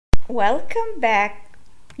Welcome back,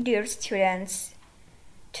 dear students.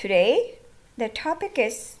 Today, the topic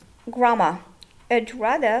is grammar, I'd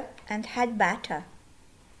rather and had better.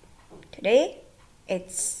 Today,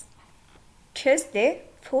 it's Tuesday,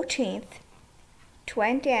 14th,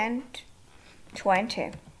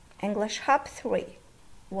 2020, English Hub 3.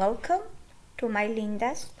 Welcome to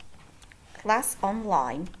Majlinda's class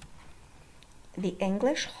online, the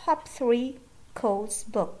English Hub 3 course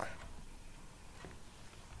book.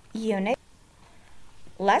 Unit.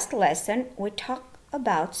 Last lesson we talked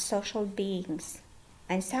about social beings,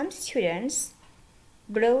 and some students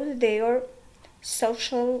brought their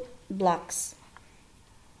social blocks.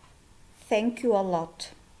 Thank you a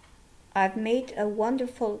lot. I've made a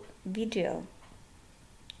wonderful video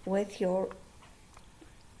with your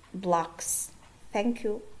blocks. Thank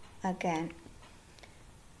you again.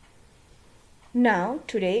 Now,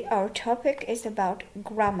 today our topic is about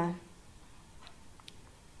grammar.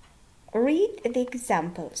 Read the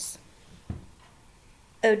examples.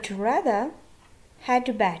 I'd rather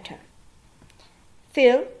had better.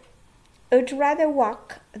 Phil, I'd rather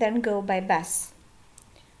walk than go by bus.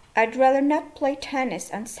 I'd rather not play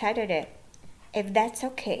tennis on Saturday, if that's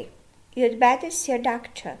okay. You'd better see a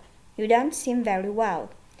doctor. You don't seem very well.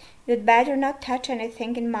 You'd better not touch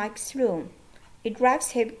anything in Mike's room. It drives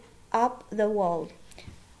him up the wall.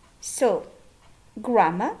 So,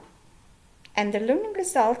 grammar and the learning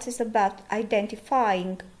results is about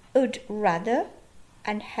identifying would rather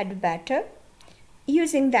and had better,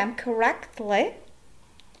 using them correctly,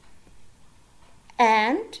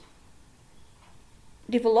 and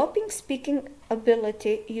developing speaking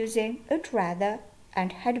ability using would rather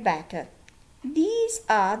and had better. These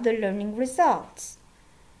are the learning results.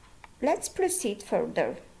 Let's proceed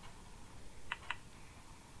further.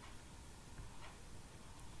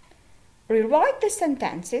 Rewrite the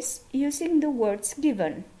sentences using the words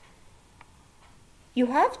given. You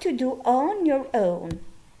have to do on your own.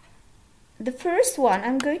 The first one,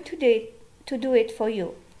 I'm going to do it for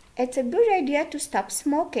you. It's a good idea to stop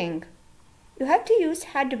smoking. You have to use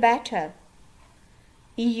had better.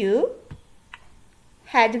 You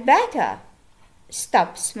had better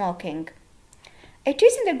stop smoking. It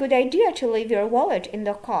isn't a good idea to leave your wallet in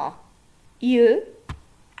the car. You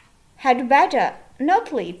had better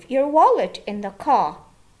not leave your wallet in the car.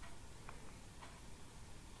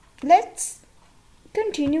 Let's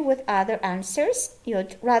continue with other answers.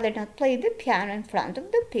 You'd rather not play the piano in front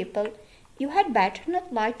of the people. You had better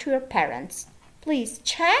not lie to your parents. Please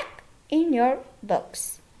check in your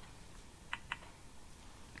books.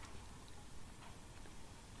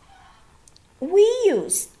 We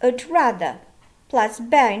use would rather plus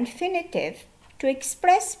bare infinitive to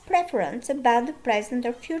express preference about the present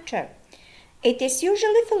or future. It is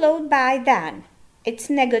usually followed by than.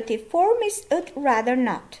 Its negative form is would rather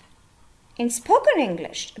not. In spoken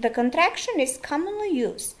English, the contraction is commonly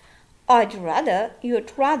used. I'd rather,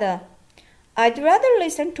 you'd rather. I'd rather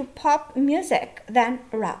listen to pop music than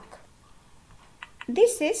rock.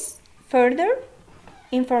 This is further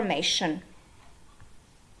information.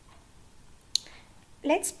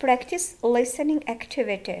 Let's practice listening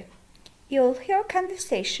activity. You'll hear a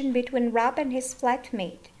conversation between Rob and his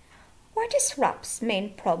flatmate. What is Rob's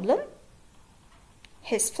main problem?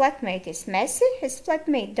 His flatmate is messy. His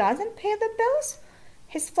flatmate doesn't pay the bills.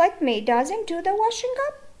 His flatmate doesn't do the washing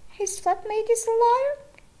up. His flatmate is a liar.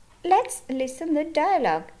 Let's listen the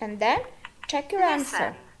dialogue and then check your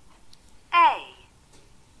answer. A.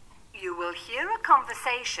 You will hear a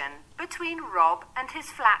conversation between Rob and his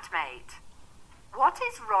flatmate. What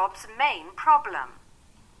is Rob's main problem?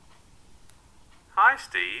 Hi,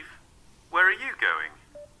 Steve. Where are you going?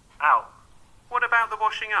 Out. What about the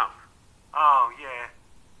washing up? Oh, yeah.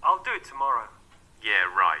 I'll do it tomorrow. Yeah,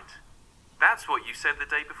 right. That's what you said the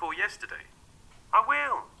day before yesterday. I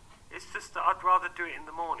will. It's just that I'd rather do it in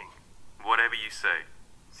the morning. Whatever you say.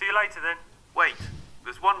 See you later then. Wait,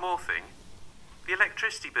 there's one more thing. The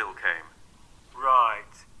electricity bill came.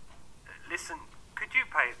 Right. Listen, could you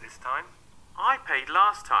pay it this time? I paid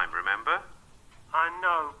last time, remember? I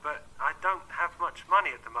know, but I don't have much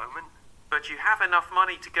money at the moment. But you have enough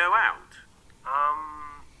money to go out.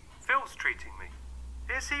 Phil's treating me.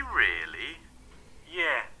 Is he really?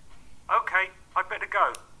 Yeah. Okay, I'd better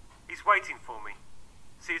go. He's waiting for me.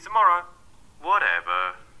 See you tomorrow.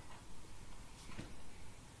 Whatever.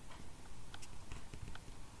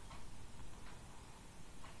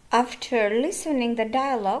 After listening the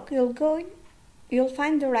dialogue, you'll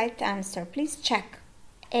find the right answer. Please check.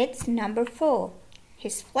 It's number 4.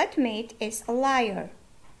 His flatmate is a liar.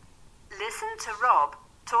 Listen to Rob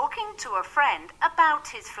talking to a friend about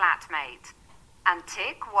his flatmate and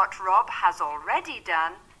tick what Rob has already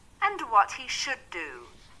done and what he should do.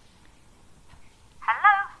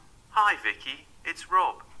 Hello? Hi, Vicky. It's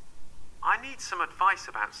Rob. I need some advice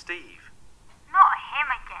about Steve. Not him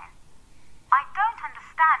again. I don't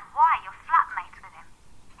understand why you're flatmates with him.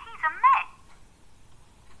 He's a Met.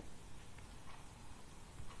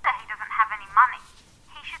 He doesn't have any money.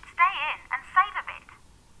 He should stay in and save a bit.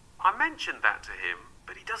 I mentioned that to him,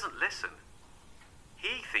 but he doesn't listen.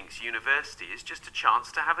 He thinks university is just a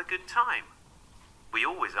chance to have a good time. We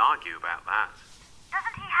always argue about that.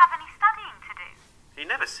 Doesn't he have any studying to do? He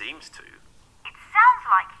never seems to. It sounds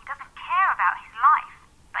like he doesn't care about his life,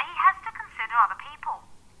 but he has to consider other people.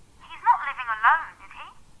 He's not living alone, is he?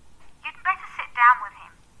 You'd better sit down with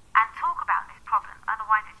him and talk about this problem,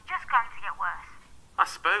 otherwise it's just going to get worse. I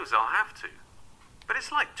suppose I'll have to. But it's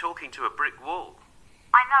like talking to a brick wall.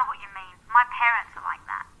 I know what you mean. My parents are like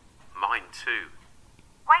that. Mine too.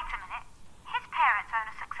 Wait a minute. His parents own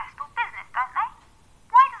a successful business, don't they?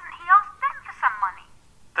 Why doesn't he ask them for some money?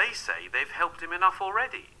 They say they've helped him enough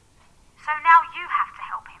already. So now you have to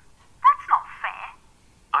help him. That's not fair.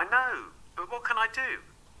 I know, but what can I do?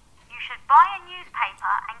 You should buy a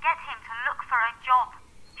newspaper and get him to look for a job.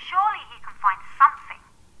 Surely he can find something.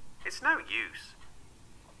 It's no use.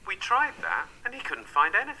 We tried that and he couldn't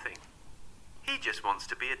find anything. He just wants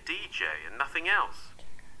to be a DJ and nothing else.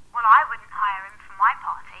 Well, I wouldn't hire him for my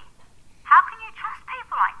party. How can you trust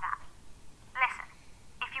people like that? Listen,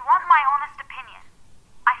 if you want my honest opinion,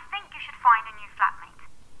 I think you should find a new flatmate.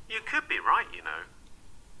 You could be right, you know.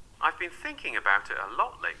 I've been thinking about it a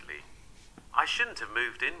lot lately. I shouldn't have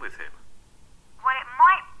moved in with him. Well, it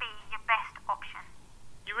might be your best option.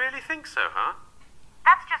 You really think so, huh?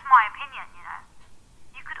 That's just my opinion, you know.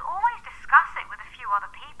 You could always discuss it with a few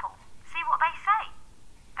other people, see what they say.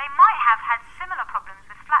 They might have had similar problems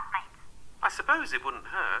with flatmates. I suppose it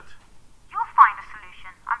wouldn't hurt. You'll find a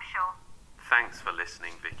solution, I'm sure. Thanks for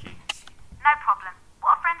listening, Vicky. No problem.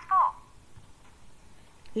 What are friends for?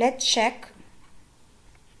 Let's check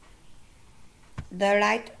the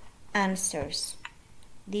right answers.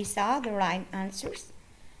 These are the right answers.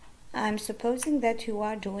 I'm supposing that you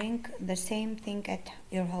are doing the same thing at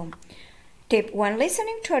your home. Tip: when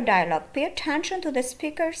listening to a dialogue, pay attention to the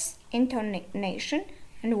speaker's intonation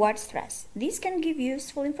and word stress. This can give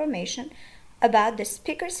useful information about the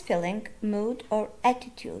speaker's feeling, mood, or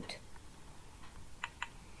attitude.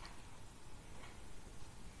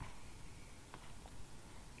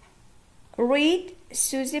 Read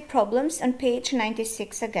Susie Problems on page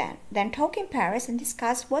 96 again. Then talk in pairs and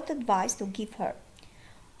discuss what advice to give her.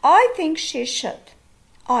 I think she should.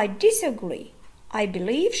 I disagree. I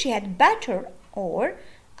believe she had better. Or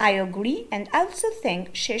I agree and also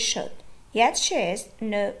think she should. Yes, she is.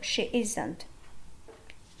 No, she isn't.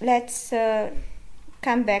 Let's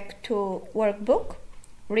come back to workbook.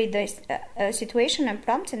 Read the situation and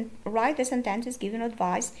prompts and write the sentences giving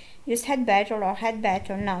advice. Use had better or had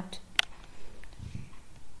better not.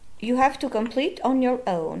 You have to complete on your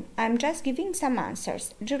own. I'm just giving some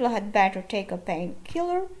answers. Julia had better take a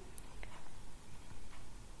painkiller.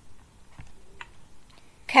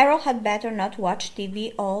 Carol had better not watch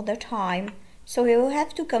TV all the time. So you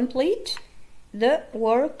have to complete the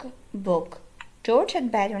workbook. George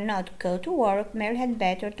had better not go to work. Mary had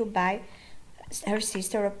better to buy her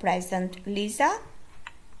sister a present. Lisa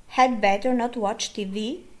had better not watch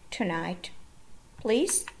TV tonight.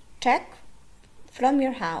 Please check from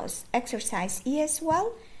your house. Exercise E as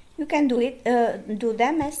well. You can do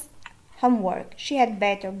them as homework. She had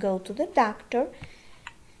better go to the doctor.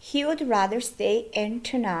 He would rather stay in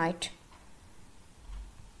tonight.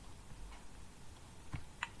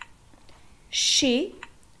 She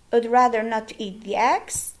would rather not eat the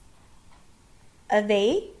eggs.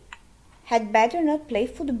 They had better not play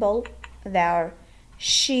football there.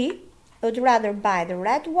 She would rather buy the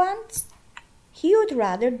red ones. He would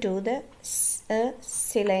rather do the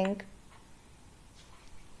ceiling.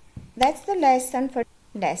 That's the lesson for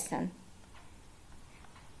lesson.